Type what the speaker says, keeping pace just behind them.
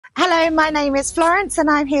Hello, my name is Florence and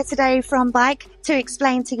I'm here today from Baic to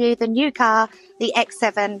explain to you the new car, the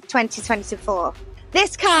X7 2024.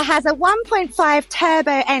 This car has a 1.5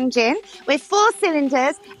 turbo engine with 4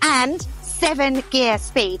 cylinders and 7-gear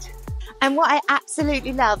speed. And what I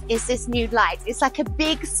absolutely love is this new light. It's like a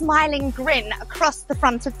big smiling grin across the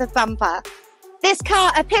front of the bumper. This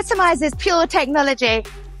car epitomizes pure technology.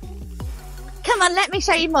 Come on, let me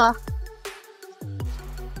show you more.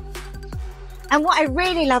 And what I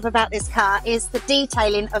really love about this car is the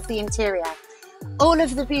detailing of the interior. All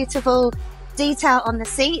of the beautiful detail on the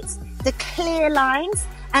seats, the clear lines,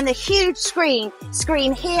 and the huge screen.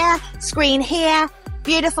 Screen here,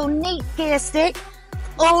 beautiful neat gear stick.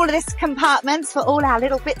 All of this compartments for all our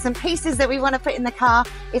little bits and pieces that we want to put in the car.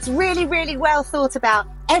 It's really, really well thought about.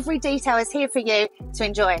 Every detail is here for you to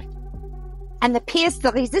enjoy. And the pièce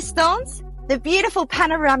de résistance, the beautiful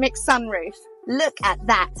panoramic sunroof. Look at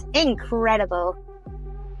that, incredible.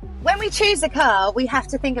 When we choose a car, we have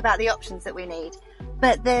to think about the options that we need.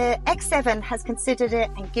 But the X7 has considered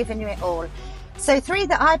it and given you it all. So 3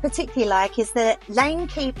 that I particularly like is the lane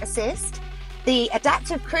keep assist, the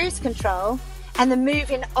adaptive cruise control, and the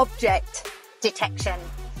moving object detection.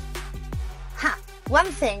 One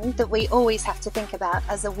thing that we always have to think about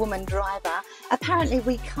as a woman driver, apparently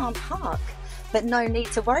we can't park, but no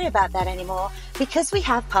need to worry about that anymore because we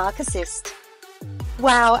have park assist.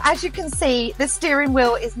 Wow, as you can see, the steering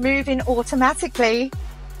wheel is moving automatically.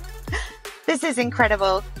 This is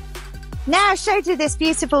incredible. Now I've showed you this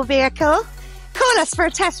beautiful vehicle, call us for a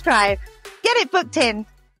test drive. Get it booked in.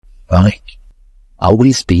 Baic,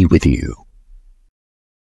 always be with you.